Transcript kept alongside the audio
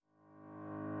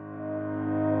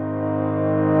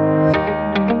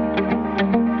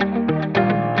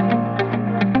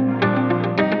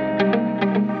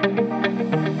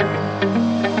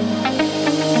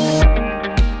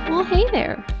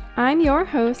your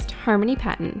host, Harmony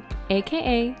Patton,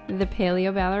 aka the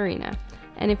Paleo Ballerina.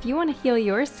 And if you want to heal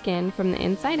your skin from the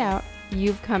inside out,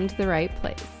 you've come to the right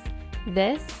place.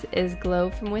 This is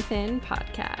Glow From Within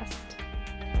podcast.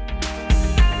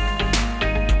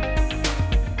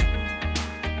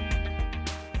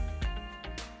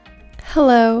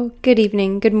 Hello, good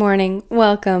evening, good morning.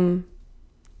 Welcome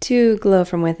to Glow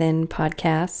From Within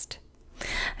podcast.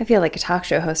 I feel like a talk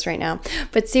show host right now.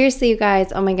 But seriously, you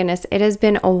guys, oh my goodness, it has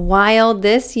been a while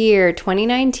this year,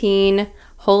 2019.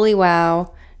 Holy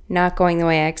wow, not going the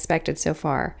way I expected so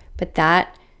far. But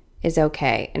that is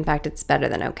okay. In fact, it's better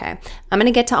than okay. I'm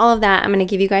going to get to all of that. I'm going to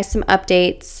give you guys some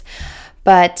updates.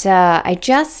 But I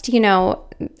just,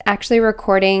 actually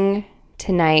recording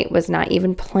tonight was not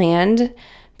even planned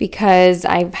because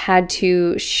I've had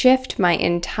to shift my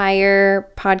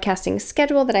entire podcasting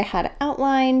schedule that I had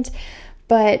outlined.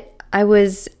 But I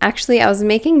was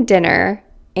making dinner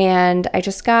and I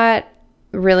just got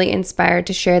really inspired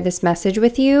to share this message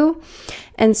with you.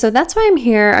 And so that's why I'm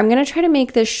here. I'm going to try to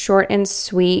make this short and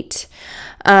sweet.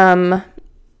 But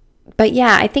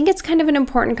yeah, I think it's kind of an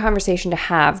important conversation to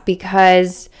have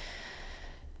because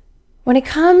when it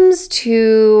comes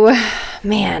to,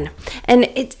 and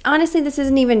it's honestly, this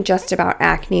isn't even just about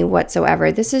acne whatsoever.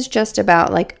 This is just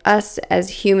about like us as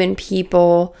human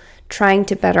people trying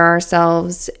to better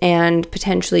ourselves and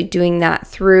potentially doing that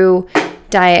through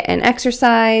diet and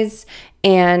exercise,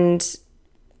 and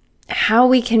how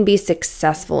we can be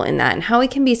successful in that and how we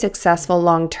can be successful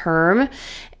long term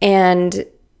and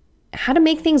how to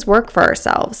make things work for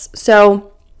ourselves.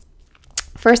 So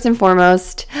first and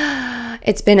foremost,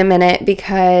 it's been a minute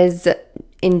because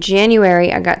in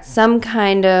January I got some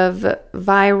kind of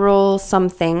viral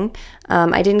something.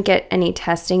 I didn't get any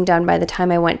testing done by the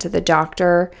time I went to the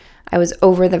doctor. I was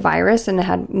over the virus and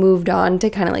had moved on to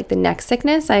kind of like the next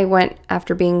sickness. I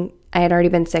had already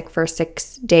been sick for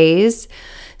 6 days.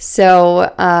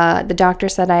 So the doctor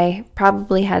said I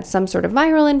probably had some sort of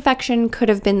viral infection, could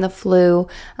have been the flu,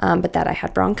 but that I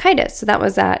had bronchitis. So that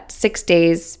was at 6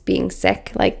 days being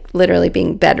sick, like literally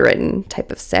being bedridden type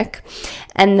of sick.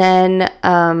 And then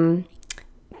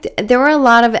there was a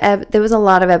lot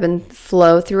of ebb and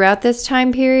flow throughout this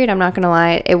time period. I'm not going to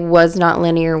lie. It was not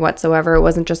linear whatsoever. It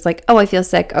wasn't just like, oh, I feel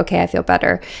sick. Okay, I feel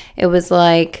better. It was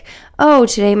like, oh,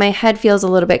 today my head feels a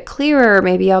little bit clearer.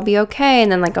 Maybe I'll be okay.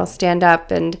 And then like I'll stand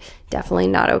up and definitely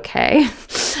not okay.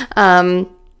 And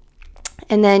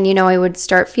then, I would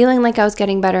start feeling like I was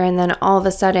getting better. And then all of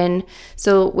a sudden,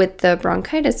 so with the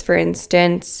bronchitis, for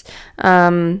instance,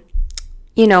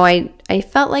 I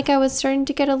felt like I was starting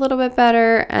to get a little bit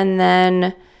better. And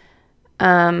then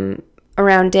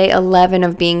around day 11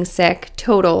 of being sick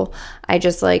total, I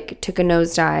just like took a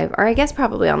nosedive, or I guess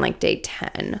probably on like day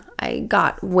 10, I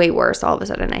got way worse. All of a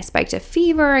sudden I spiked a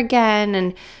fever again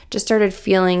and just started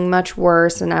feeling much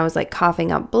worse. And I was like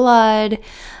coughing up blood.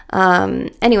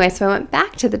 Anyway, so I went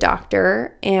back to the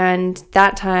doctor, and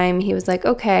that time he was like,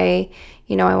 okay,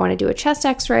 I want to do a chest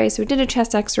x-ray. So we did a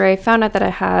chest x-ray, found out that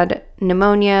I had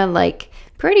pneumonia, like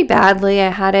pretty badly. I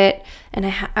had it, and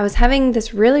I was having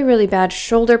this really, really bad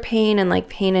shoulder pain and like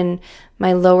pain in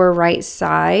my lower right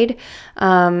side.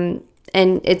 And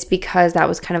it's because that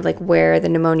was kind of like where the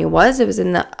pneumonia was. It was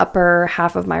in the upper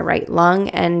half of my right lung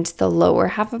and the lower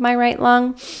half of my right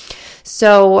lung.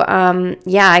 So,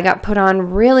 I got put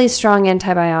on really strong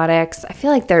antibiotics. I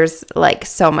feel like there's like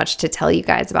so much to tell you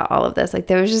guys about all of this. Like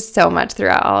there was just so much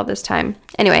throughout all of this time.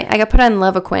 Anyway, I got put on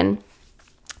Levaquin,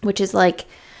 which is like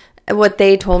what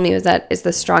they told me was that is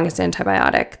the strongest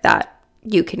antibiotic that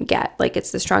you can get. Like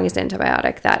it's the strongest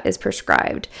antibiotic that is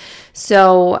prescribed.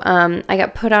 So, I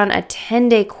got put on a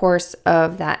 10-day course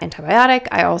of that antibiotic.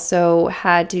 I also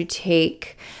had to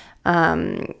take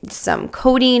some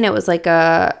codeine. It was like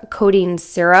a codeine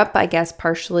syrup, I guess,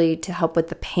 partially to help with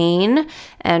the pain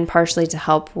and partially to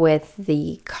help with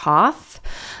the cough.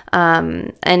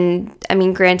 And I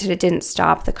mean, granted, it didn't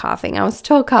stop the coughing. I was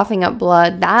still coughing up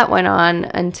blood. That went on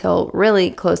until really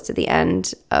close to the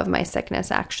end of my sickness,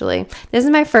 actually. This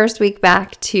is my first week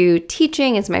back to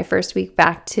teaching. It's my first week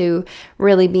back to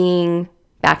really being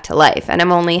back to life. And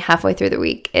I'm only halfway through the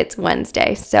week. It's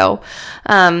Wednesday. So,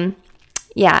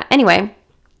 anyway,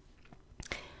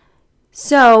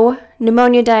 so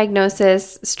pneumonia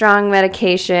diagnosis, strong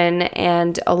medication,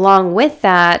 and along with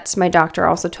that, my doctor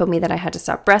also told me that I had to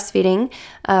stop breastfeeding.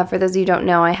 For those of you who don't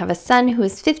know, I have a son who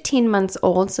is 15 months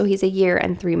old, so he's a year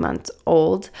and 3 months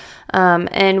old.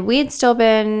 And we had still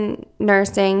been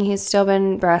nursing. He's still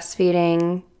been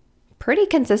breastfeeding pretty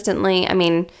consistently. I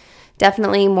mean,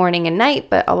 definitely morning and night,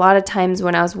 but a lot of times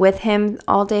when I was with him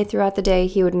all day throughout the day,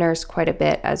 he would nurse quite a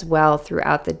bit as well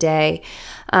throughout the day.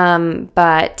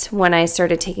 But when I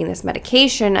started taking this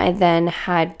medication, I then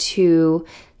had to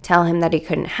tell him that he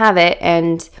couldn't have it.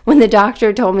 And when the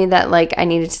doctor told me that like I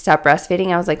needed to stop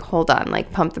breastfeeding, I was like, hold on,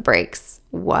 like pump the brakes.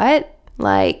 What?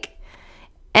 Like,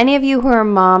 any of you who are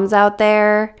moms out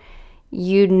there,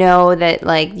 you know that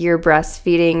like your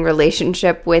breastfeeding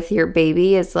relationship with your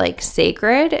baby is like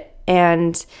sacred.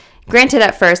 And granted,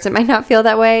 at first it might not feel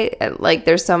that way. Like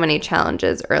there's so many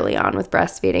challenges early on with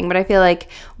breastfeeding, but I feel like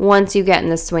once you get in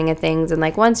the swing of things and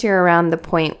like once you're around the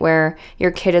point where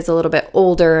your kid is a little bit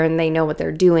older and they know what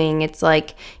they're doing, it's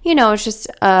like, you know, it's just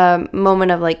a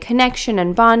moment of like connection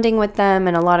and bonding with them.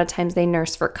 And a lot of times they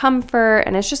nurse for comfort,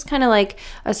 and it's just kind of like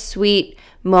a sweet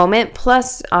moment.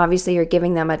 Plus, obviously, you're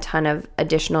giving them a ton of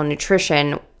additional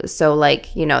nutrition. So,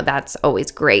 like, you know, that's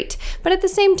always great. But at the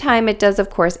same time, it does,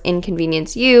 of course,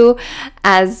 inconvenience you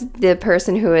as the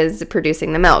person who is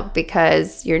producing the milk,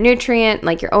 because your nutrient,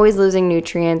 like you're always losing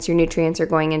nutrients. Your nutrients are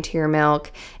going into your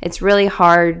milk. It's really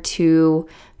hard to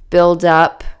build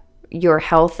up your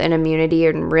health and immunity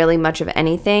and really much of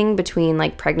anything between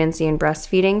like pregnancy and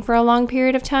breastfeeding for a long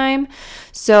period of time.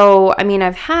 So, I mean,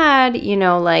 I've had, you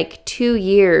know, like 2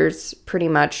 years pretty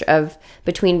much of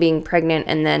between being pregnant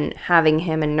and then having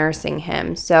him and nursing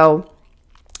him. So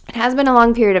it has been a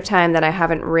long period of time that I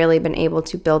haven't really been able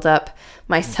to build up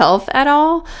myself at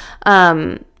all.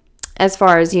 As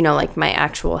far as, you know, like my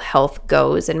actual health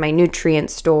goes and my nutrient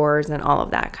stores and all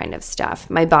of that kind of stuff.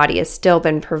 My body has still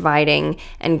been providing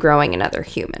and growing another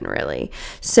human, really.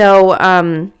 So,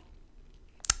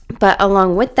 but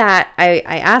along with that, I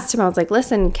asked him, I was like,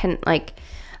 listen,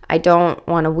 I don't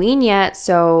want to wean yet.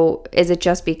 So is it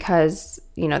just because,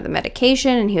 you know, the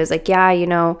medication? And he was like, yeah, you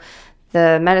know,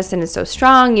 the medicine is so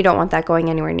strong, you don't want that going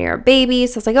anywhere near a baby.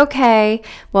 So I was like, okay,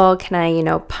 well, can I, you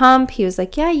know, pump? He was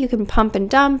like, yeah, you can pump and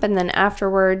dump. And then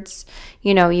afterwards,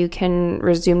 you know, you can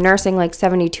resume nursing like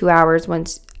 72 hours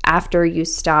after you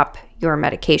stop your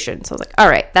medication. So I was like, all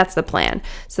right, that's the plan.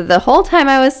 So the whole time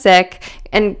I was sick,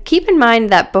 and keep in mind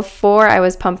that before I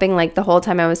was pumping, like the whole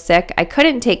time I was sick, I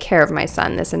couldn't take care of my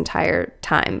son this entire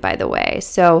time, by the way.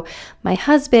 So my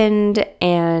husband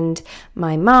and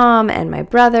my mom and my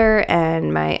brother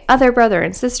and my other brother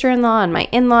and sister-in-law and my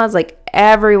in-laws, like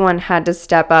everyone had to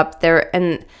step up there,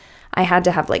 and I had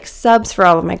to have like subs for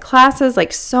all of my classes.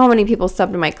 Like so many people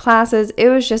subbed in my classes. It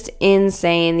was just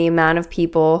insane the amount of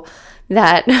people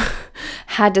that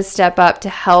had to step up to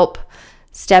help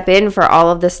step in for all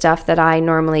of the stuff that I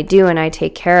normally do and I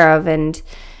take care of. And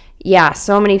yeah,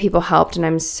 so many people helped, and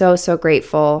I'm so, so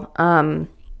grateful.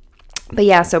 But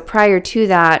yeah, so prior to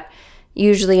that,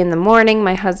 usually in the morning,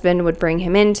 my husband would bring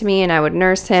him in to me and I would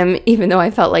nurse him, even though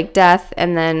I felt like death.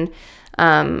 And then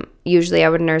usually I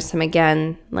would nurse him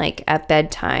again, like at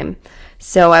bedtime.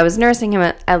 So I was nursing him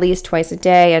at least twice a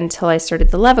day until I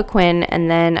started the Levaquin, and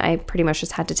then I pretty much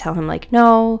just had to tell him, like,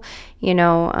 no, you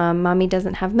know, mommy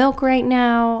doesn't have milk right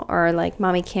now, or like,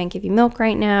 mommy can't give you milk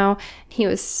right now. He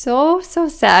was so, so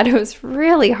sad. It was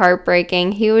really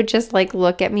heartbreaking. He would just like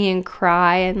look at me and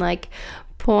cry and like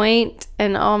point,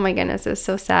 and oh my goodness, it was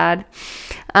so sad.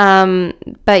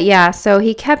 But yeah, so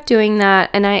he kept doing that,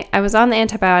 and I was on the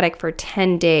antibiotic for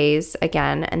 10 days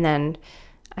again, and then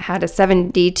I had a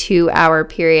 72-hour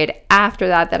period after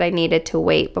that I needed to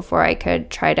wait before I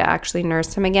could try to actually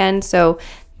nurse him again. So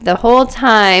the whole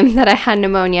time that I had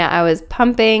pneumonia, I was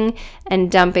pumping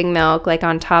and dumping milk like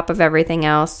on top of everything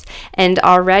else. And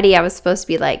already I was supposed to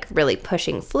be like really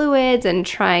pushing fluids and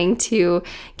trying to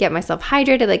get myself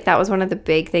hydrated. Like that was one of the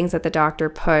big things that the doctor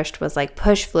pushed, was like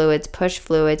push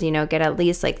fluids, you know, get at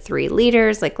least like 3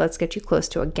 liters. Like let's get you close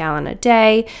to a gallon a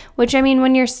day, which I mean,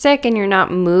 when you're sick and you're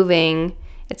not moving,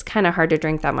 it's kind of hard to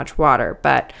drink that much water,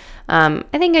 but I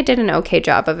think I did an okay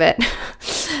job of it.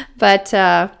 But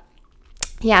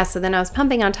yeah, so then I was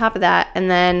pumping on top of that,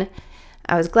 and then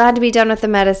I was glad to be done with the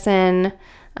medicine.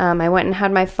 I went and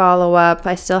had my follow-up.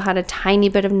 I still had a tiny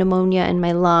bit of pneumonia in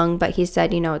my lung, but he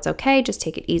said, you know, it's okay, just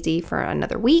take it easy for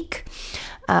another week.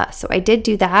 So I did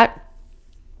do that.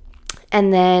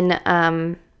 And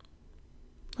then,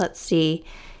 let's see.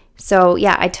 So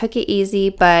yeah, I took it easy,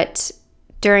 but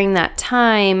during that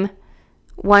time,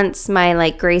 once my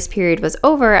like grace period was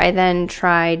over, I then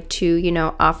tried to, you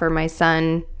know, offer my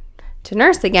son to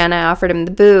nurse again. I offered him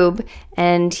the boob,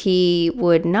 and he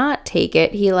would not take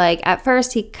it. He like, at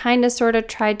first he kind of sort of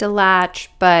tried to latch,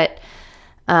 but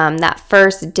that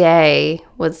first day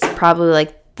was probably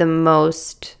like the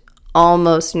most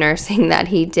almost nursing that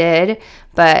he did.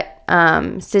 But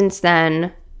since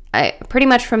then, I pretty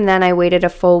much from then I waited a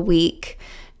full week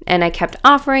And I kept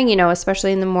offering,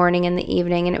 especially in the morning and the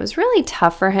evening. And it was really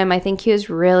tough for him. I think he was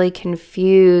really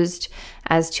confused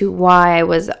as to why I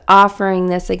was offering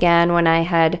this again when I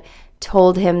had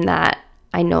told him that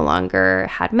I no longer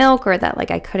had milk, or that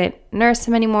I couldn't nurse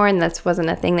him anymore, and this wasn't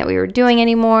a thing that we were doing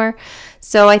anymore.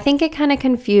 So I think it kind of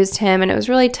confused him, and it was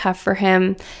really tough for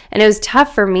him. And it was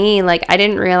tough for me. I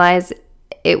didn't realize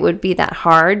it would be that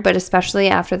hard, but especially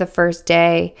after the first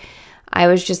day, I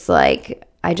was just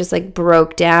I just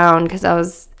broke down, because I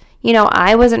was,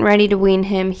 I wasn't ready to wean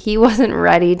him. He wasn't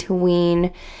ready to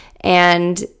wean.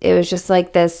 And it was just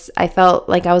this, I felt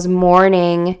like I was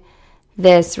mourning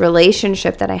this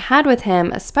relationship that I had with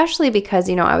him, especially because,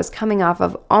 I was coming off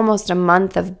of almost a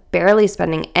month of barely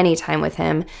spending any time with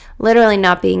him, literally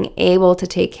not being able to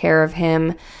take care of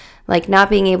him, not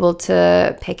being able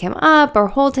to pick him up or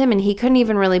hold him, and he couldn't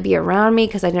even really be around me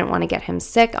because I didn't want to get him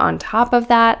sick on top of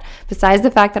that, besides the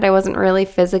fact that I wasn't really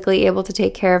physically able to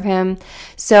take care of him.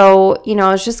 So,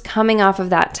 I was just coming off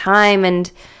of that time, and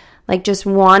just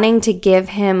wanting to give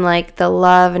him the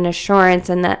love and assurance,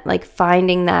 and that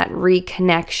finding that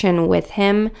reconnection with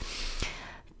him.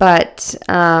 But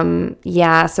so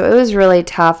it was really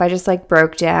tough. I just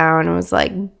broke down and was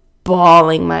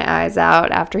bawling my eyes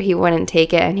out after he wouldn't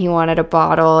take it and he wanted a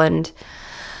bottle. And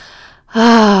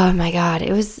oh my God,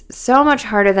 it was so much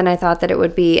harder than I thought that it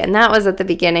would be. And that was at the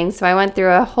beginning. So I went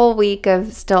through a whole week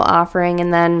of still offering,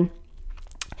 and then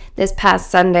this past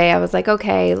Sunday, I was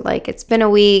okay, it's been a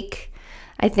week.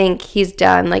 I think he's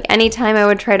done. Anytime I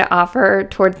would try to offer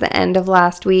towards the end of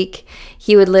last week,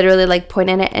 he would literally point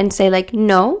at it and say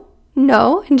no,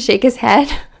 and shake his head.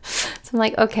 So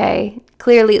I'm okay,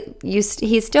 clearly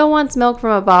he still wants milk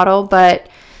from a bottle, but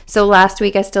so last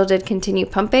week I still did continue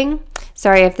pumping.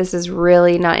 Sorry if this is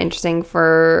really not interesting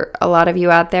for a lot of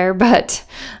you out there, but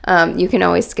you can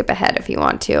always skip ahead if you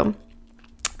want to.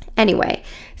 Anyway,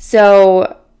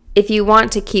 so if you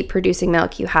want to keep producing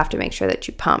milk, you have to make sure that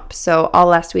you pump. So all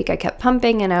last week I kept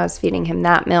pumping, and I was feeding him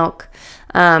that milk.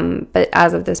 But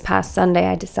as of this past Sunday,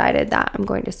 I decided that I'm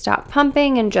going to stop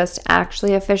pumping and just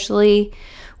actually officially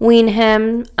wean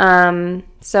him.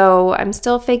 So I'm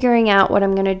still figuring out what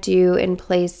I'm going to do in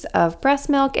place of breast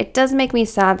milk. It does make me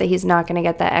sad that he's not going to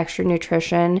get that extra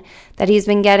nutrition that he's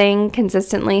been getting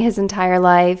consistently his entire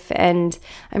life. And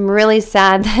I'm really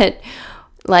sad that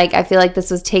I feel like this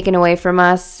was taken away from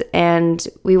us, and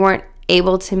we weren't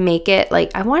able to make it.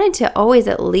 I wanted to always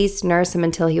at least nurse him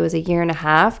until he was 1.5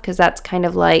 years, because that's kind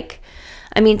of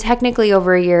technically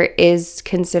over a year is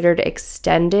considered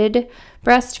extended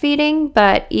breastfeeding,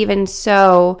 but even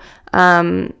so,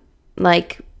 the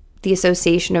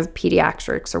Association of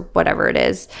Pediatrics, or whatever it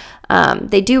is,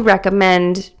 they do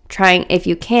recommend trying, if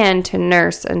you can, to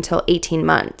nurse until 18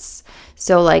 months.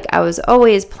 So I was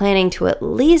always planning to at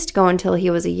least go until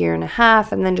he was 1.5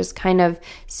 years, and then just kind of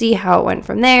see how it went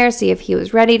from there, see if he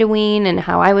was ready to wean and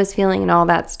how I was feeling and all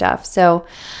that stuff. So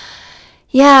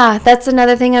yeah, that's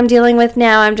another thing I'm dealing with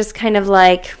now. I'm just kind of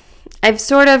I've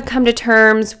sort of come to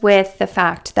terms with the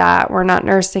fact that we're not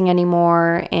nursing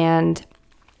anymore, and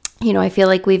I feel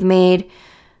like we've made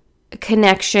a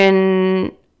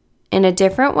connection in a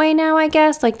different way now, I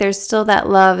guess. There's still that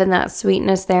love and that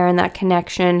sweetness there and that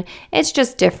connection. It's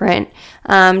just different.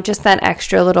 Just that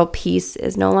extra little piece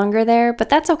is no longer there, but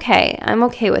that's okay. I'm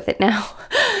okay with it now.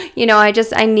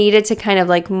 I needed to kind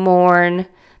of mourn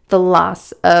the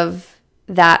loss of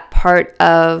that part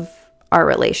of our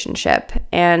relationship.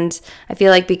 And I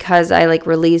feel because I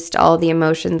released all the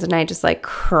emotions and I just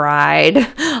cried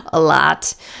a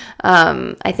lot.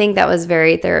 I think that was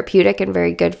very therapeutic and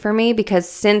very good for me, because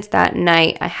since that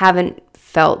night, I haven't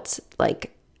felt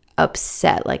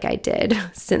upset like I did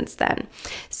since then.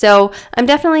 So I'm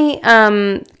definitely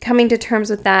coming to terms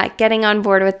with that, getting on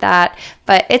board with that,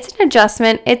 but it's an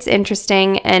adjustment. It's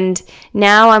interesting. And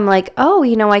now I'm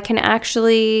I can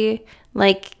actually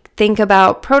think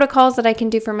about protocols that I can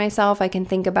do for myself. I can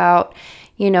think about,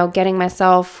 getting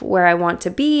myself where I want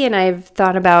to be. And I've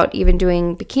thought about even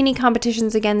doing bikini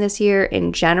competitions again this year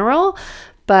in general.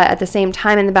 But at the same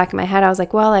time, in the back of my head, I was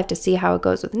I have to see how it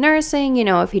goes with nursing.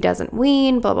 If he doesn't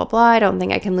wean, blah, blah, blah. I don't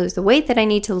think I can lose the weight that I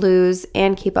need to lose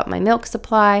and keep up my milk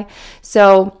supply.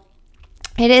 So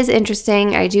it is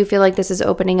interesting. I do feel this is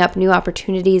opening up new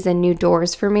opportunities and new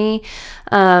doors for me.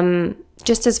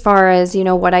 Just as far as,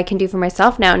 what I can do for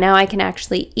myself now. Now I can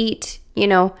actually eat,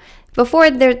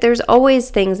 before there's always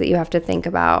things that you have to think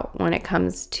about when it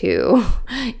comes to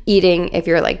eating if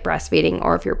you're like breastfeeding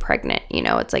or if you're pregnant.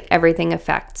 It's like everything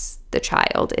affects the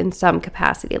child in some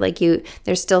capacity. Like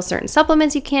there's still certain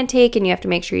supplements you can't take, and you have to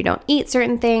make sure you don't eat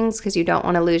certain things because you don't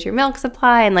want to lose your milk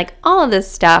supply and like all of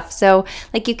this stuff. So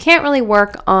like you can't really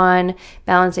work on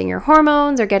balancing your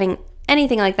hormones or getting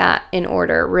anything like that in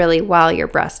order really while you're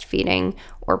breastfeeding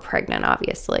or pregnant,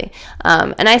 obviously.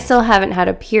 And I still haven't had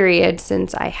a period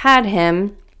since I had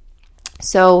him.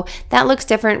 So that looks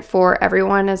different for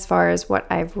everyone as far as what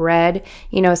I've read.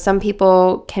 Some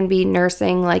people can be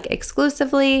nursing like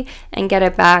exclusively and get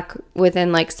it back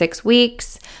within like 6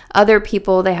 weeks. Other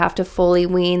people, they have to fully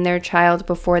wean their child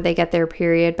before they get their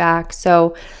period back.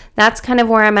 So that's kind of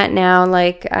where I'm at now.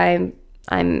 Like I'm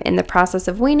in the process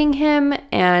of weaning him,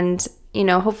 and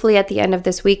hopefully at the end of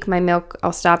this week,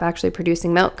 I'll stop actually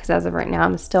producing milk, because as of right now,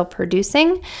 I'm still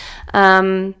producing.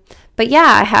 But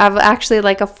yeah, I have actually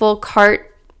like a full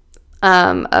cart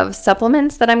of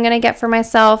supplements that I'm going to get for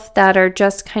myself that are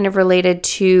just kind of related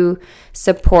to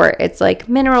support. It's like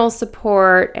mineral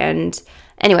support. And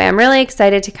anyway, I'm really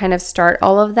excited to kind of start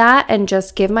all of that and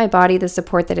just give my body the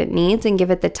support that it needs and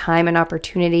give it the time and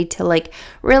opportunity to like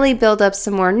really build up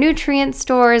some more nutrient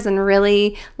stores and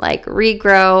really like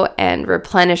regrow and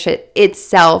replenish it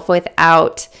itself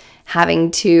without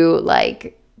having to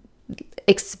like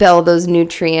expel those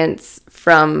nutrients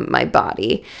from my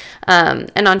body.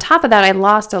 And on top of that, I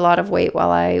lost a lot of weight while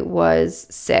I was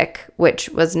sick, which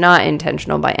was not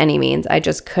intentional by any means. I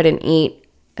just couldn't eat,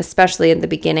 especially in the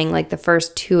beginning, like the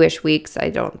first 2-ish weeks. I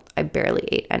barely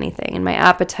ate anything, and my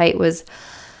appetite was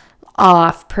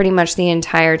off pretty much the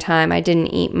entire time. I didn't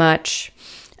eat much.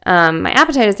 My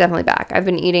appetite is definitely back. I've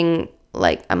been eating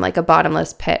like I'm like a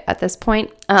bottomless pit at this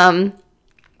point.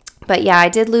 But yeah, I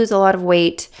did lose a lot of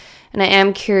weight. And I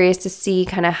am curious to see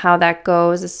kind of how that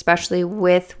goes, especially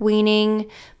with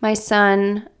weaning my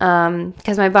son,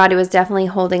 because my body was definitely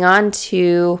holding on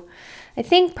to, I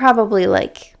think probably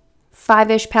like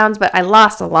 5-ish pounds, but I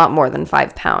lost a lot more than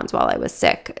 5 pounds while I was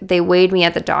sick. They weighed me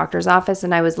at the doctor's office,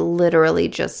 and I was literally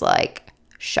just like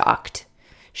shocked.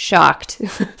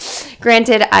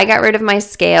 Granted, I got rid of my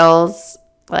scales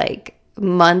like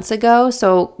months ago,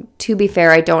 so to be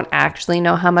fair, I don't actually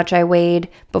know how much I weighed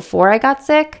before I got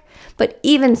sick. But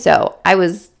even so, I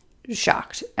was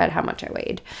shocked at how much I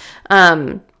weighed.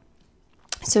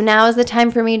 So now is the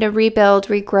time for me to rebuild,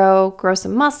 regrow, grow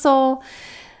some muscle.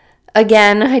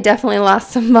 Again, I definitely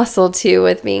lost some muscle too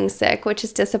with being sick, which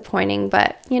is disappointing,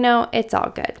 but it's all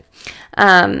good.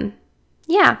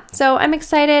 Yeah, so I'm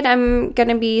excited. I'm going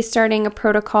to be starting a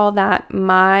protocol that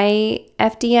my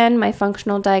FDN, my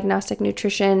Functional Diagnostic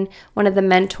Nutrition, one of the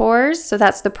mentors, so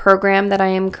that's the program that I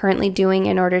am currently doing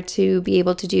in order to be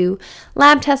able to do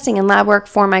lab testing and lab work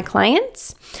for my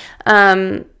clients.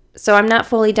 So I'm not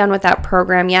fully done with that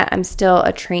program yet. I'm still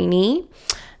a trainee.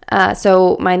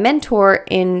 So my mentor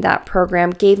in that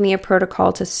program gave me a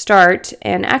protocol to start,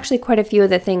 and actually quite a few of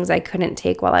the things I couldn't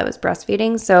take while I was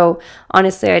breastfeeding. So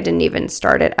honestly, I didn't even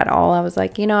start it at all. I was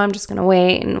like, I'm just going to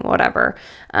wait and whatever.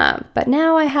 But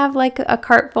now I have like a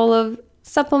cart full of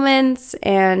supplements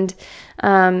and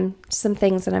some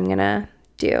things that I'm going to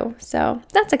do. So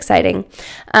that's exciting.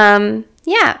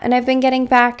 Yeah, and I've been getting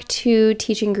back to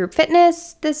teaching group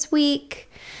fitness this week.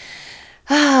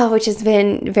 Which has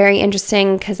been very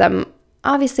interesting because I'm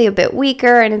obviously a bit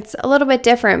weaker and it's a little bit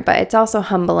different, but it's also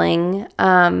humbling.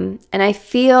 And I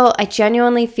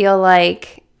genuinely feel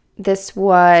like this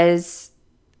was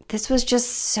just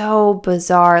so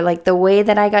bizarre. Like the way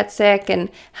that I got sick and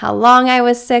how long I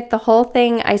was sick, the whole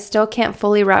thing, I still can't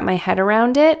fully wrap my head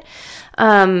around it.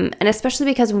 And especially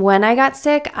because when I got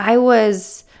sick, I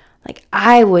was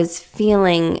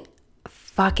feeling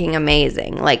fucking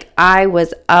amazing. Like I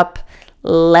was up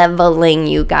leveling,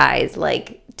 you guys,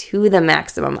 like to the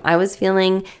maximum. I was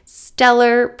feeling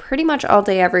stellar pretty much all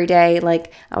day, every day.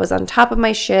 Like I was on top of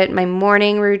my shit. My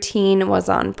morning routine was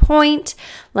on point.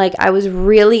 Like I was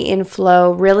really in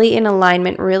flow, really in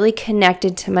alignment, really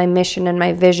connected to my mission and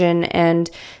my vision, and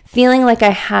feeling like I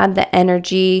had the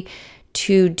energy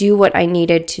to do what I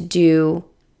needed to do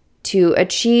to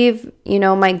achieve,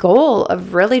 my goal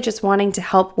of really just wanting to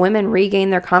help women regain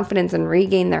their confidence and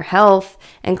regain their health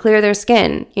and clear their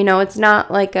skin. It's not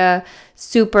like a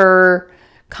super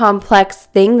complex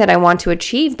thing that I want to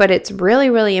achieve, but it's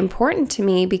really, really important to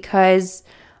me because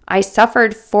I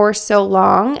suffered for so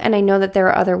long, and I know that there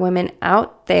are other women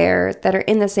out there that are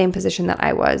in the same position that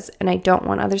I was, and I don't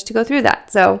want others to go through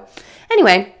that. So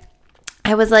anyway,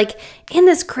 I was like in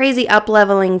this crazy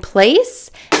up-leveling place,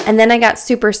 and then I got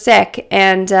super sick,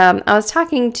 and I was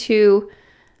talking to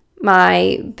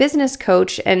my business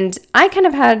coach, and I kind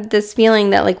of had this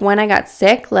feeling that like when I got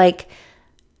sick, like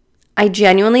I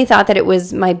genuinely thought that it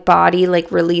was my body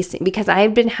like releasing, because I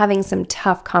had been having some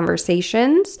tough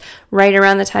conversations right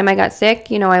around the time I got sick.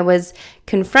 You know, I was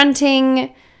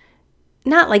confronting,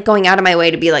 not like going out of my way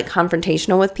to be like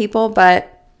confrontational with people,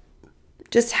 but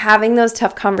just having those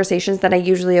tough conversations that I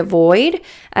usually avoid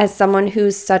as someone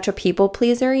who's such a people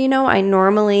pleaser. You know, I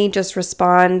normally just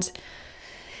respond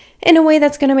in a way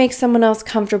that's going to make someone else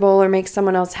comfortable or make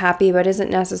someone else happy, but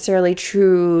isn't necessarily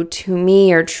true to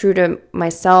me or true to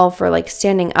myself or like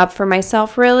standing up for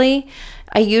myself, really.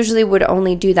 I usually would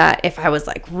only do that if I was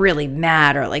like really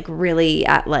mad or like really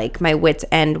at like my wit's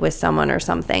end with someone or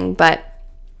something. But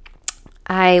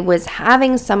I was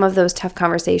having some of those tough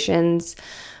conversations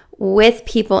with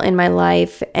people in my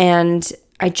life, and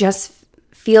I just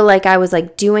feel like I was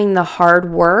like doing the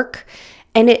hard work.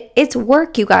 And it's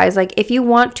work, you guys. Like if you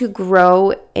want to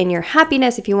grow in your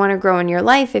happiness, if you want to grow in your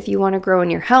life, if you want to grow in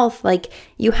your health, like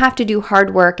you have to do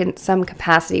hard work in some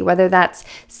capacity, whether that's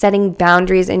setting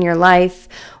boundaries in your life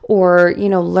or, you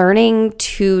know, learning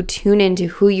to tune into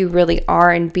who you really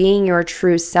are and being your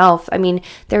true self. I mean,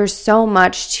 there's so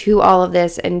much to all of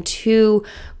this and to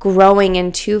growing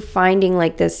and to finding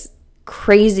like this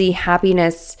crazy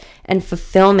happiness and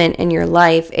fulfillment in your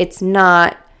life. It's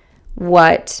not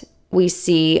what we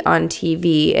see on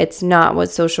TV. It's not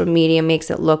what social media makes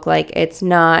it look like. It's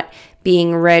not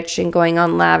being rich and going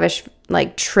on lavish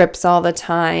like trips all the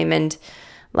time, and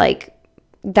like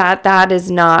that is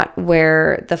not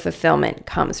where the fulfillment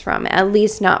comes from, at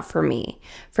least not for me.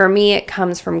 For me, it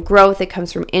comes from growth. It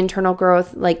comes from internal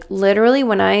growth. Like literally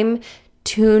when I'm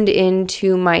tuned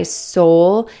into my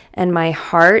soul and my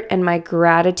heart and my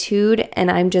gratitude and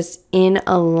I'm just in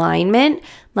alignment,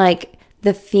 like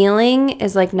the feeling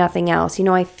is like nothing else. You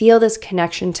know, I feel this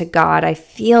connection to God. I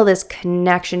feel this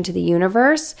connection to the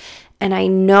universe. And I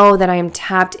know that I am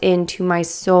tapped into my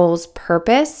soul's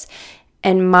purpose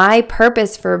and my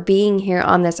purpose for being here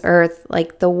on this earth,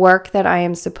 like the work that I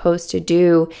am supposed to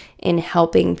do in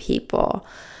helping people.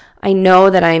 I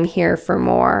know that I'm here for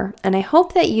more. And I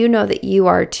hope that you know that you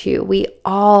are too. We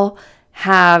all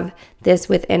have this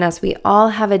within us. We all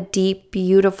have a deep,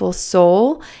 beautiful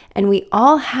soul, and we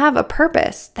all have a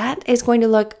purpose that is going to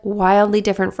look wildly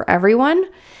different for everyone.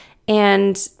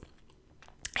 And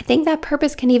I think that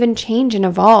purpose can even change and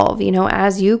evolve, you know,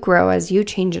 as you grow, as you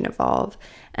change and evolve.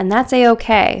 And that's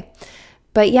a-okay.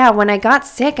 But yeah, when I got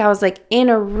sick, I was like in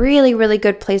a really, really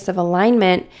good place of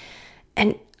alignment.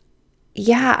 And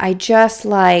yeah, I just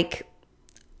like,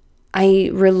 I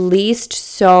released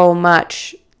so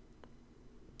much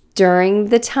during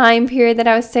the time period that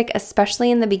I was sick, especially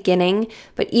in the beginning,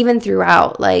 but even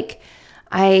throughout. Like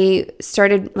I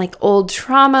started like old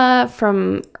trauma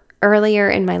from earlier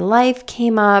in my life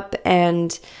came up,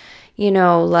 and you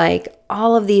know, like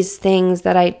all of these things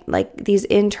that I like, these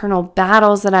internal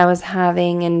battles that I was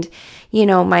having, and you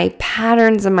know, my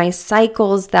patterns and my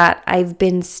cycles that I've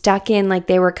been stuck in, like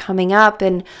they were coming up,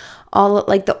 and all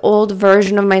like the old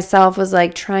version of myself was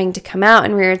like trying to come out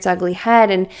and rear its ugly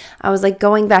head. And I was like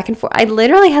going back and forth. I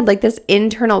literally had like this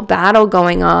internal battle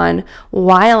going on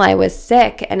while I was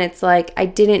sick. And it's like, I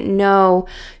didn't know,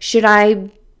 should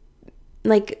I,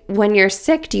 like when you're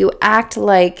sick, do you act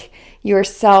like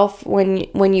yourself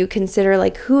when you consider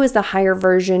like who is the higher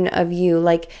version of you,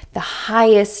 like the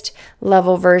highest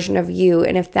level version of you?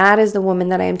 And if that is the woman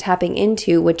that I am tapping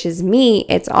into, which is me,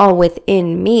 it's all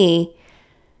within me.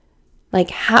 Like,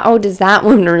 how does that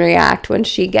woman react when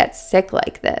she gets sick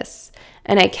like this?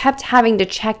 And I kept having to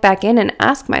check back in and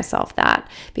ask myself that,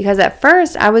 because at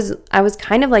first I was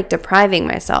kind of like depriving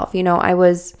myself. You know, I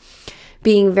was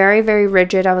being very, very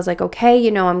rigid. I was like, okay,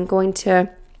 you know, I'm going to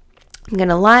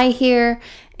lie here,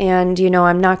 and, you know,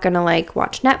 I'm not going to like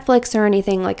watch Netflix or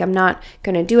anything. Like, I'm not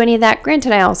going to do any of that.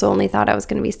 Granted, I also only thought I was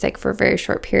going to be sick for a very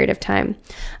short period of time.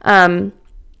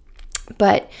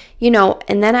 But, you know,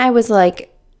 and then I was like,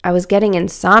 I was getting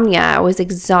insomnia. I was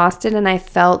exhausted and I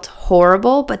felt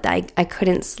horrible, but I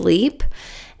couldn't sleep.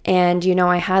 And, you know,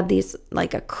 I had these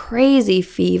like a crazy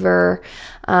fever.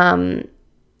 And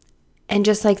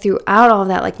just like throughout all of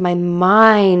that, like my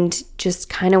mind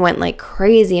just kind of went like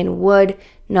crazy and would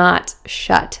not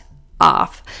shut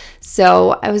off.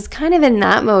 So I was kind of in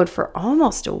that mode for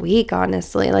almost a week,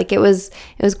 honestly. Like it was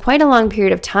quite a long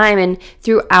period of time. And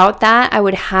throughout that, I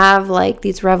would have like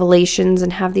these revelations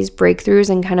and have these breakthroughs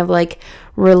and kind of like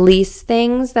release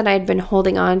things that I'd been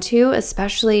holding on to,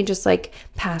 especially just like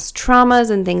past traumas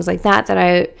and things like that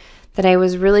I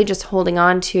was really just holding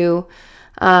on to,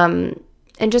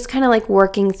 and just kind of like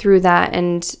working through that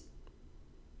and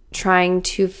trying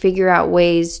to figure out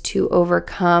ways to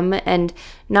overcome and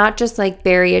not just like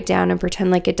bury it down and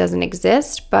pretend like it doesn't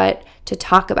exist, but to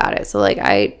talk about it. So like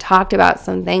I talked about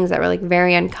some things that were like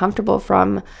very uncomfortable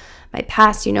from my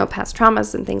past, past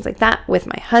traumas and things like that with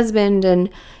my husband, and,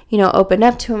 opened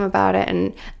up to him about it.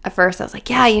 And at first I was like,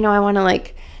 yeah, I want to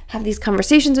like have these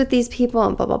conversations with these people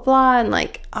and blah, blah, blah. And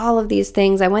like all of these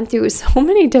things, I went through so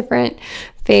many different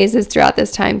phases throughout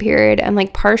this time period. And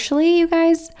like partially, you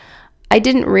guys, I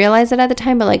didn't realize it at the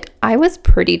time, but like I was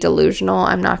pretty delusional.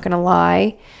 I'm not going to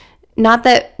lie. Not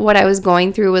that what I was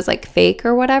going through was like fake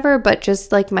or whatever, but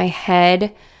just like my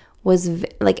head was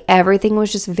like everything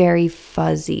was just very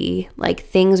fuzzy. Like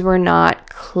things were not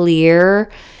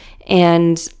clear,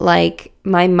 and like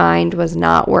my mind was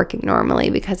not working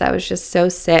normally because I was just so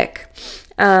sick.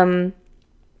 Anyway,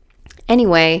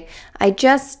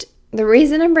 the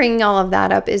reason I'm bringing all of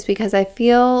that up is because I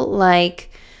feel like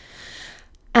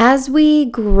as we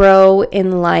grow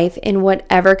in life in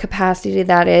whatever capacity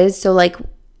that is, so like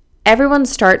everyone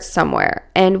starts somewhere,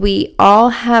 and we all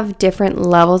have different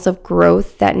levels of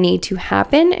growth that need to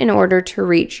happen in order to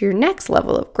reach your next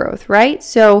level of growth, right?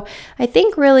 So I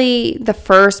think really the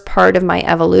first part of my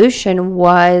evolution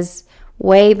was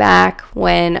way back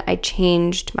when I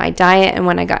changed my diet and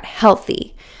when I got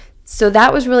healthy. So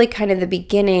that was really kind of the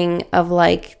beginning of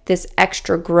like this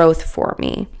extra growth for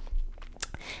me.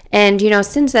 And,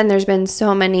 since then there's been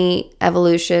so many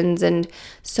evolutions and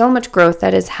so much growth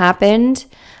that has happened.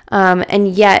 And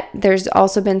yet there's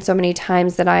also been so many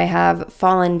times that I have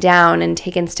fallen down and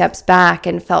taken steps back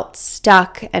and felt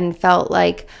stuck and felt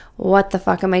like, what the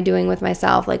fuck am I doing with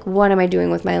myself? Like, what am I doing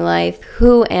with my life?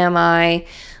 Who am I?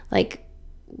 Like,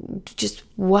 just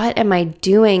what am I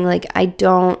doing? Like, I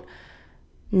don't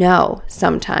know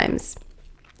sometimes.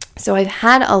 So I've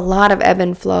had a lot of ebb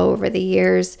and flow over the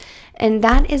years, and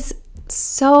that is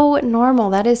so normal.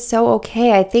 That is so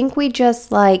okay. I think we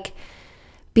just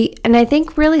and I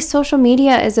think really social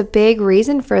media is a big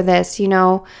reason for this.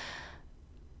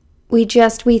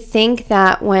 We think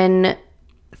that when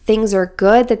things are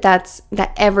good,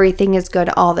 that everything is good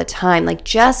all the time. Like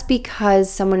just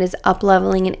because someone is up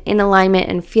leveling and in alignment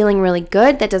and feeling really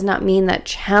good, that does not mean that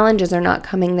challenges are not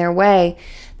coming their way.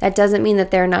 That doesn't mean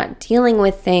that they're not dealing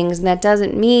with things. And that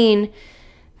doesn't mean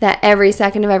that every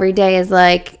second of every day is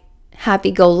like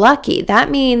happy-go-lucky. That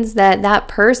means that that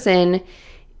person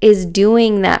is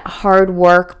doing that hard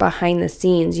work behind the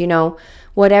scenes,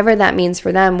 whatever that means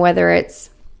for them, whether it's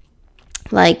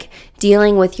like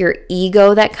dealing with your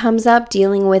ego that comes up,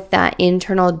 dealing with that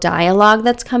internal dialogue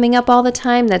that's coming up all the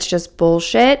time, that's just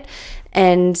bullshit,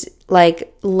 and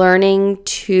like learning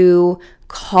to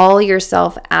call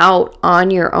yourself out on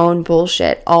your own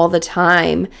bullshit all the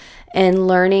time, and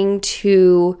learning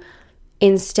to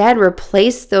instead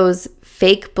replace those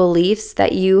fake beliefs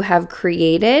that you have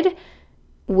created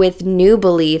with new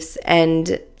beliefs,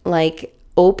 and like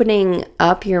opening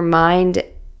up your mind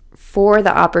for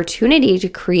the opportunity to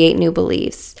create new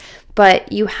beliefs.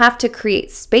 But you have to create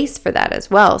space for that as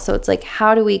well. So it's like,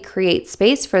 how do we create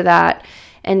space for that?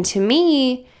 And to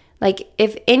me, like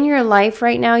if in your life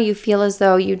right now you feel as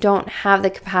though you don't have the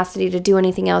capacity to do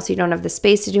anything else, you don't have the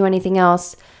space to do anything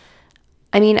else,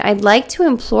 I mean, I'd like to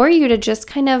implore you to just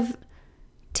kind of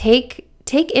take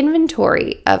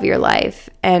inventory of your life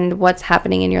and what's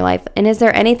happening in your life. And is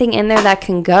there anything in there that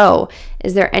can go?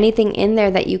 Is there anything in there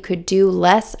that you could do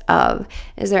less of?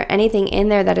 Is there anything in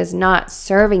there that is not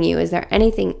serving you? Is there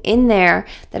anything in there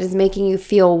that is making you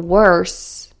feel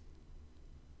worse?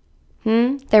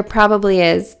 There probably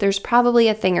is. There's probably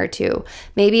a thing or two.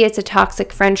 Maybe it's a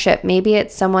toxic friendship. Maybe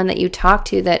it's someone that you talk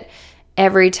to that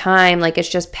every time, like it's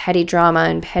just petty drama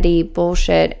and petty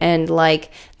bullshit, and like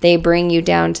they bring you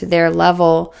down to their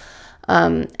level.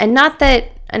 And not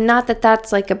that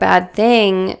that's like a bad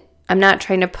thing. I'm not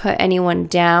trying to put anyone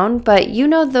down, but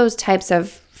those types of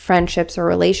friendships or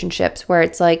relationships where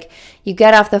it's like you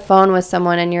get off the phone with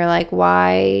someone and you're like,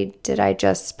 why did I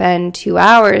just spend 2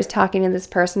 hours talking to this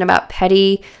person about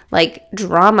petty like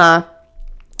drama?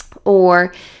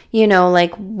 Or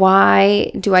like,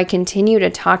 why do I continue to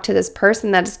talk to this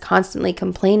person that is constantly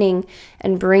complaining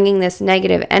and bringing this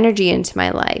negative energy into my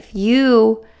life?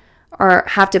 You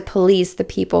have to police the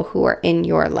people who are in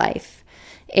your life.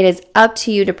 It is up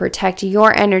to you to protect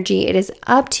your energy. It is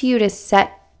up to you to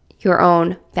set your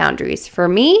own boundaries. For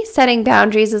me, setting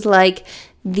boundaries is like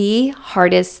the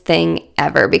hardest thing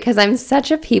ever because I'm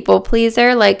such a people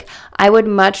pleaser. Like, I would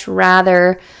much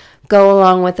rather go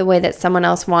along with the way that someone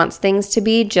else wants things to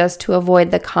be just to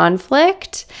avoid the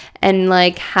conflict and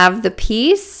like have the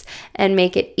peace and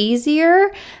make it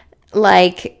easier.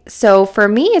 Like, so for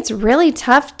me, it's really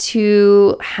tough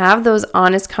to have those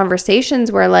honest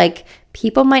conversations where like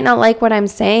people might not like what I'm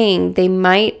saying. They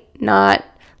might not,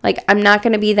 like, I'm not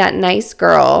going to be that nice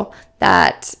girl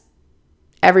that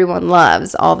everyone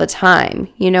loves all the time.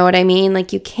 You know what I mean?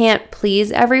 Like, you can't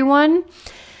please everyone.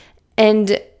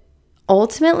 And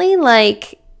ultimately,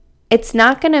 like, it's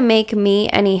not going to make me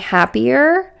any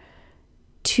happier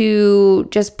to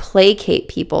just placate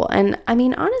people. And I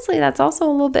mean, honestly, that's also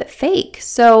a little bit fake.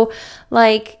 So,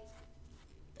 like,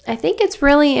 I think it's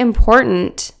really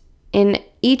important in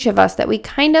each of us that we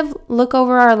kind of look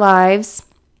over our lives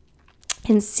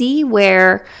and see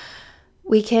where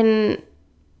we can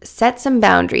set some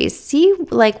boundaries, see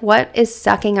like what is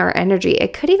sucking our energy.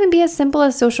 It could even be as simple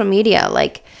as social media.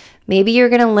 Like, maybe you're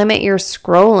going to limit your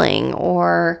scrolling,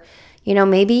 or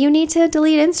maybe you need to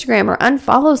delete Instagram or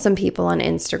unfollow some people on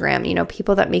Instagram,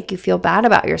 people that make you feel bad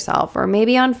about yourself. Or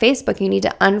maybe on Facebook, you need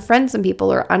to unfriend some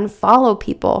people or unfollow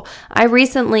people. I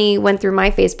recently went through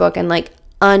my Facebook and like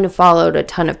unfollowed a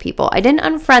ton of people. I didn't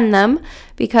unfriend them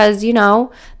because,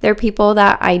 they're people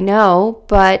that I know,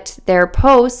 but their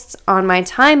posts on my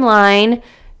timeline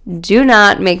do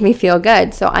not make me feel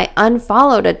good. So I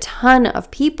unfollowed a ton of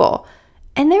people.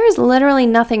 And there is literally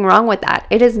nothing wrong with that.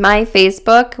 It is my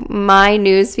Facebook, my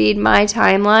newsfeed, my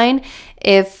timeline.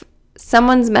 If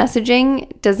someone's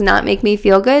messaging does not make me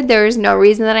feel good, there is no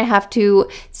reason that I have to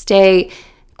stay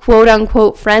quote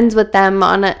unquote friends with them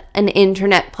on an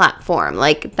internet platform.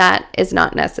 Like, that is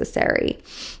not necessary.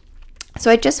 So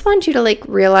I just want you to like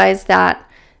realize that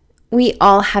we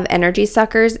all have energy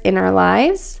suckers in our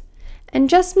lives, and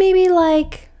just maybe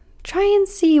like try and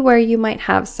see where you might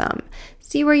have some.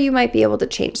 See where you might be able to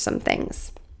change some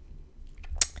things.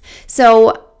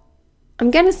 So I'm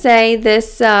going to say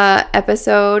this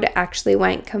episode actually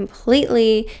went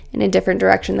completely in a different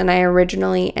direction than I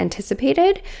originally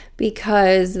anticipated,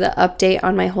 because the update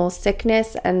on my whole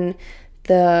sickness and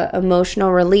the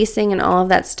emotional releasing and all of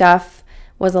that stuff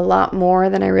was a lot more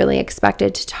than I really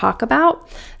expected to talk about.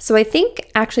 So I think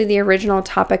actually the original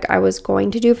topic I was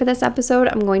going to do for this episode,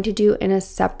 I'm going to do in a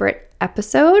separate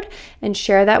episode and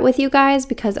share that with you guys,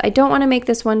 because I don't want to make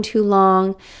this one too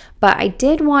long, but I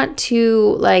did want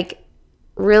to like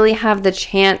really have the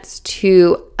chance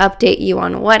to update you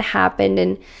on what happened.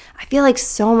 And I feel like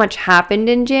so much happened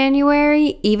in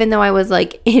January, even though I was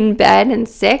like in bed and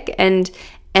sick and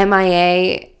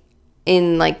MIA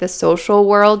in like the social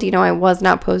world. I was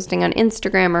not posting on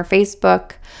Instagram or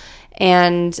Facebook,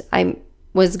 and I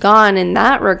was gone in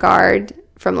that regard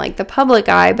from like the public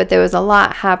eye, but there was a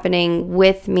lot happening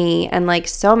with me and like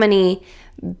so many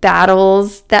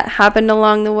battles that happened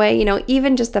along the way.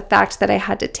 Even just the fact that I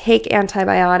had to take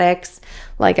antibiotics,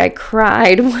 like I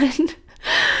cried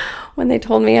when they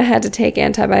told me I had to take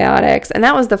antibiotics. And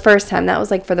that was the first time. That was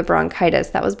like for the bronchitis.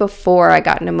 That was before I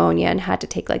got pneumonia and had to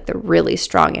take like the really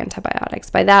strong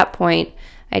antibiotics. By that point,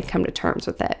 I'd come to terms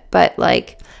with it. But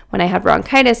like when I had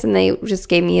bronchitis and they just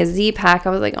gave me a Z-Pack,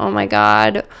 I was like, oh my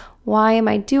God, why am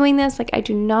I doing this? Like, I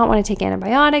do not want to take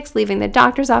antibiotics. Leaving the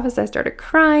doctor's office, I started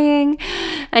crying.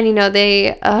 And,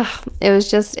 it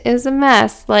was a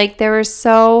mess. Like, there were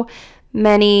so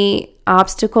many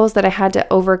obstacles that I had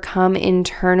to overcome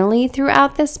internally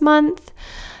throughout this month.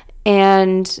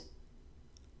 And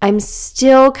I'm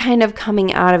still kind of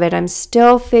coming out of it. I'm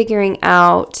still figuring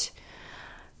out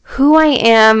who I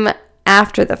am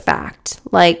after the fact.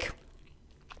 Like,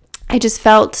 I just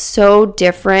felt so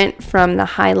different from the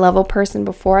high level person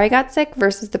before I got sick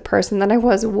versus the person that I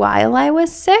was while I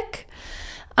was sick.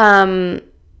 And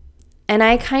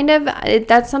I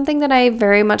that's something that I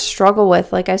very much struggle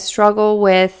with. Like, I struggle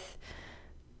with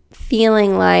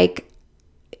feeling like,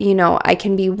 I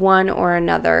can be one or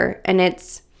another. And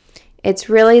it's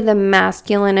really the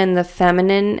masculine and the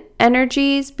feminine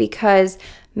energies, because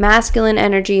masculine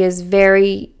energy is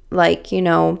very like,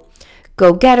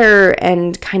 go-getter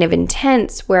and kind of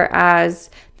intense,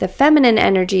 whereas the feminine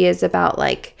energy is about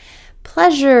like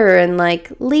pleasure and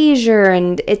like leisure,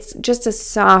 and it's just a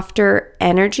softer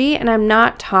energy. And I'm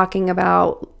not talking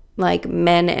about like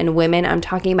men and women, I'm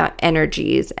talking about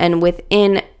energies. And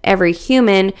within every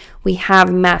human, we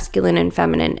have masculine and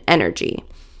feminine energy.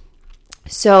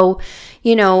 So,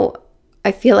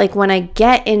 I feel like when I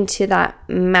get into that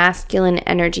masculine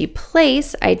energy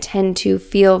place, I tend to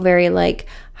feel very like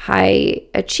high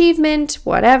achievement,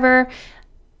 whatever.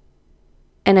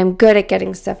 And I'm good at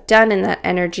getting stuff done in that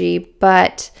energy.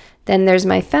 But then there's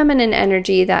my feminine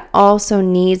energy that also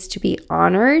needs to be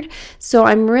honored. So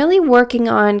I'm really working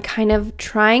on kind of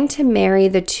trying to marry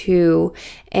the two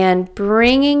and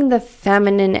bringing the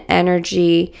feminine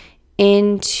energy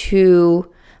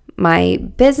into my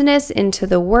business, into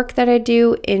the work that I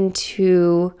do,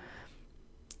 into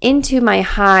my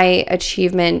high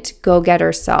achievement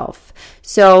go-getter self.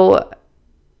 So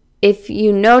if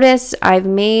you notice, I've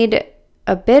made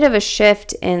a bit of a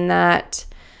shift in that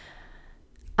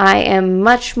I am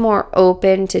much more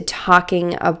open to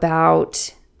talking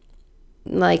about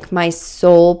like my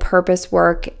soul purpose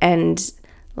work and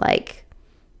like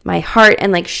my heart,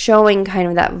 and like showing kind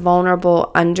of that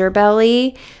vulnerable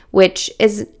underbelly, which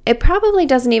is, it probably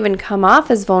doesn't even come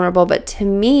off as vulnerable, but to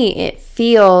me it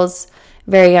feels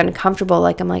very uncomfortable.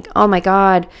 Like I'm like, oh my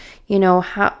God,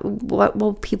 what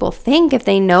will people think if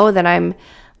they know that I'm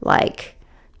like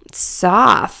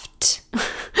soft?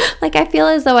 Like I feel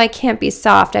as though I can't be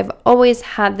soft. I've always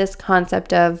had this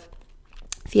concept of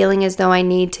feeling as though I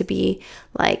need to be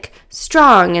like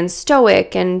strong and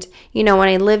stoic. And, when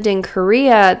I lived in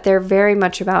Korea, they're very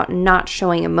much about not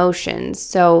showing emotions.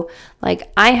 So like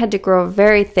I had to grow a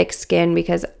very thick skin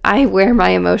because I wear my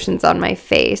emotions on my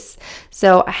face.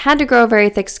 So I had to grow a very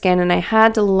thick skin, and I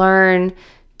had to learn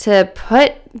to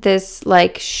put this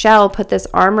like shell, put this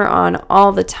armor on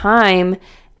all the time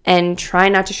and try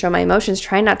not to show my emotions,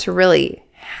 try not to really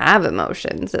have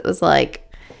emotions. It was like,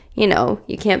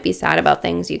 you can't be sad about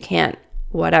things. You can't,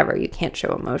 you can't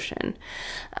show emotion.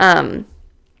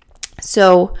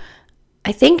 So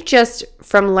I think just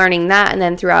from learning that, and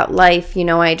then throughout life,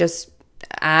 I just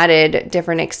added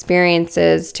different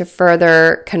experiences to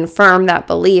further confirm that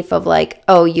belief of like,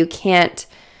 oh, you can't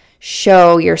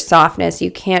show your softness.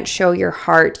 You can't show your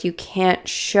heart. You can't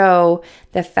show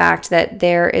the fact that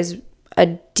there is a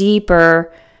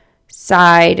deeper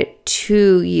side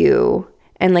to you.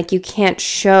 And like you can't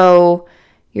show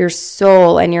your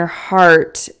soul and your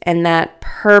heart and that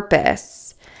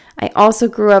purpose. I also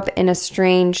grew up in a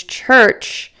strange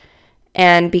church,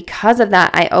 and because of that,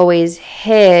 I always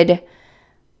hid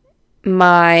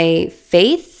my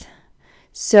faith.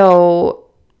 So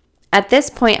at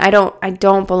this point, I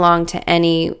don't belong to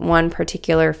any one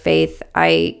particular faith.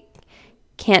 I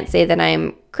can't say that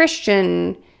I'm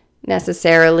Christian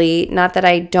necessarily. Not that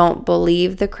I don't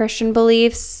believe the Christian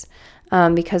beliefs,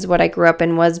 because what I grew up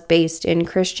in was based in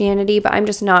Christianity, but I'm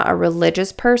just not a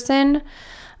religious person.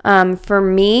 For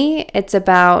me, it's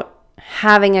about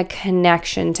having a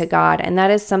connection to God, and that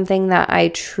is something that I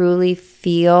truly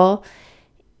feel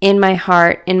in my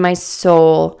heart, in my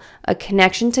soul, a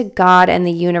connection to God and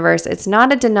the universe. It's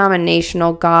not a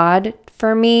denominational God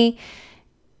for me.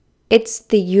 It's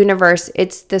the universe.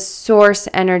 It's the source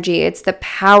energy. It's the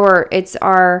power. It's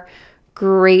our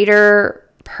greater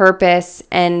purpose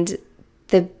and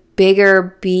the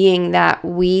bigger being that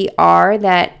we are,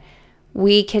 that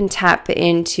we can tap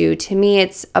into. To me,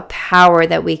 it's a power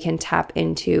that we can tap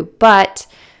into, but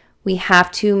we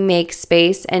have to make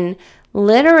space. And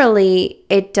literally,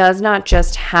 it does not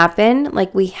just happen.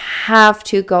 Like we have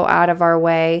to go out of our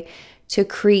way to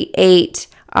create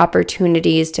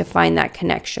opportunities to find that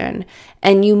connection.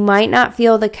 And you might not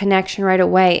feel the connection right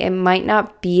away. It might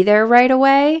not be there right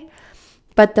away.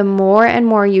 But the more and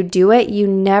more you do it, you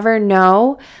never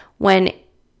know when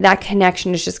that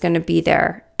connection is just going to be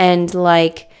there. And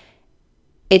like,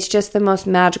 it's just the most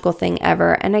magical thing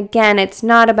ever. And again, it's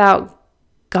not about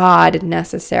God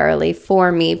necessarily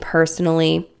for me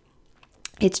personally.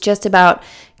 It's just about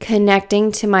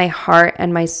connecting to my heart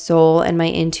and my soul and my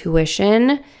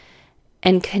intuition,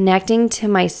 and connecting to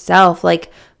myself,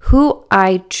 like who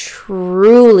I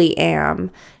truly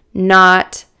am,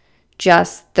 not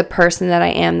just the person that I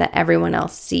am that everyone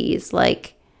else sees.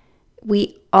 Like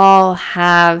we all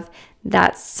have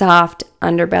that soft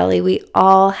underbelly. We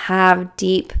all have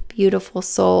deep, beautiful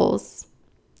souls.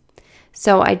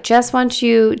 So I just want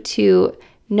you to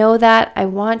know that. I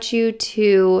want you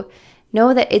to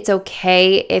know that it's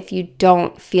okay if you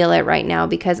don't feel it right now,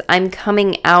 because I'm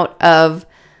coming out of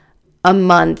a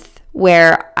month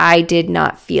where I did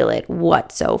not feel it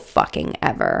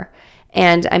whatsoever.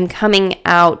 And I'm coming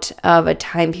out of a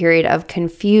time period of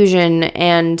confusion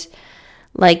and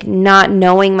like not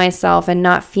knowing myself and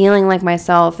not feeling like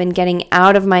myself, and getting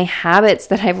out of my habits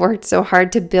that I've worked so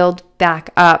hard to build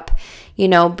back up,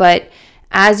 but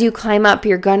as you climb up,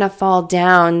 you're gonna fall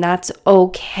down. That's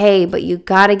okay, but you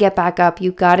gotta get back up.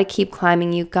 You gotta keep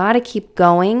climbing. You gotta keep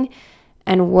going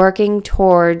and working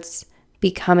towards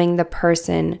becoming the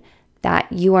person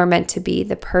that you are meant to be,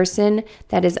 the person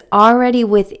that is already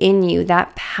within you,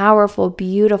 that powerful,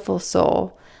 beautiful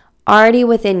soul already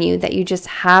within you that you just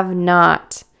have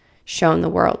not shown the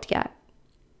world yet.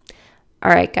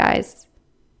 All right, guys,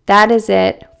 that is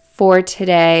it for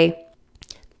today.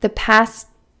 The past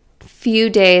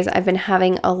few days, I've been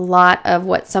having a lot of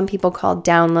what some people call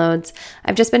downloads.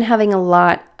 I've just been having a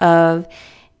lot of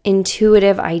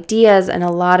intuitive ideas and a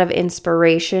lot of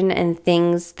inspiration and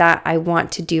things that I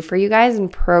want to do for you guys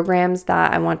and programs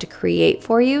that I want to create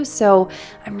for you. So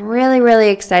I'm really, really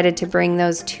excited to bring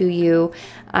those to you.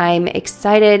 I'm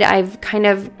excited. I've kind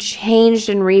of changed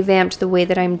and revamped the way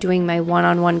that I'm doing my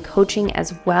one-on-one coaching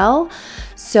as well.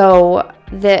 So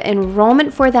the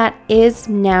enrollment for that is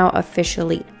now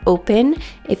officially open.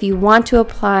 If you want to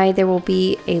apply, there will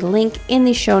be a link in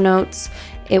the show notes.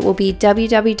 It will be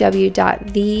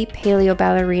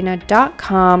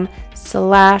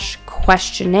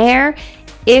www.thepaleoballerina.com/questionnaire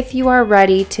if you are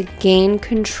ready to gain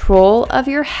control of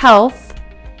your health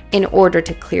in order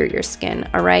to clear your skin,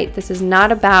 all right? This is not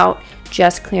about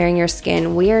just clearing your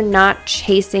skin. We are not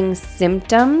chasing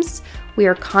symptoms. We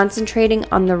are concentrating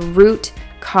on the root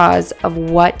cause of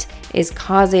what is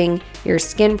causing your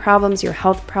skin problems, your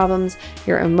health problems,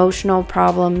 your emotional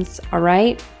problems, all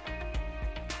right?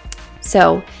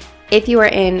 So if you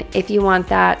want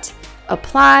that,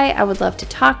 apply. I would love to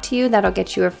talk to you. That'll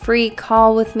get you a free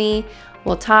call with me.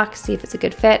 We'll talk, see if it's a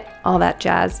good fit, all that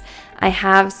jazz. I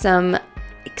have some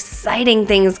exciting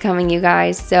things coming, you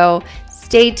guys, so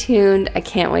stay tuned. I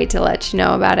can't wait to let you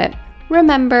know about it.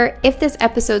 Remember, if this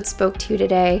episode spoke to you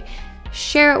today,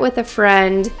 share it with a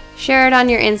friend. Share it on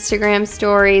your Instagram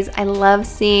stories. I love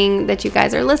seeing that you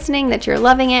guys are listening, that you're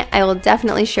loving it. I will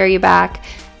definitely share you back.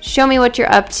 Show me what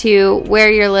you're up to,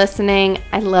 where you're listening.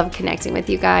 I love connecting with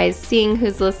you guys, seeing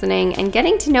who's listening, and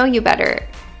getting to know you better.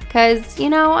 Because,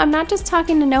 I'm not just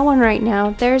talking to no one right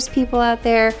now. There's people out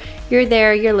there. You're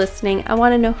there. You're listening. I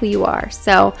want to know who you are.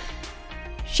 So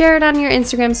share it on your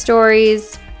Instagram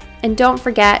stories. And don't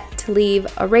forget to leave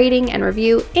a rating and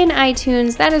review in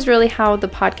iTunes. That is really how the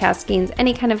podcast gains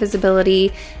any kind of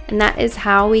visibility. And that is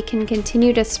how we can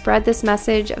continue to spread this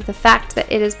message of the fact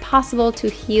that it is possible to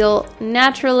heal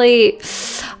naturally.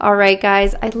 All right,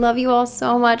 guys, I love you all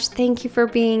so much. Thank you for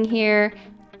being here.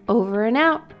 Over and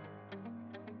out.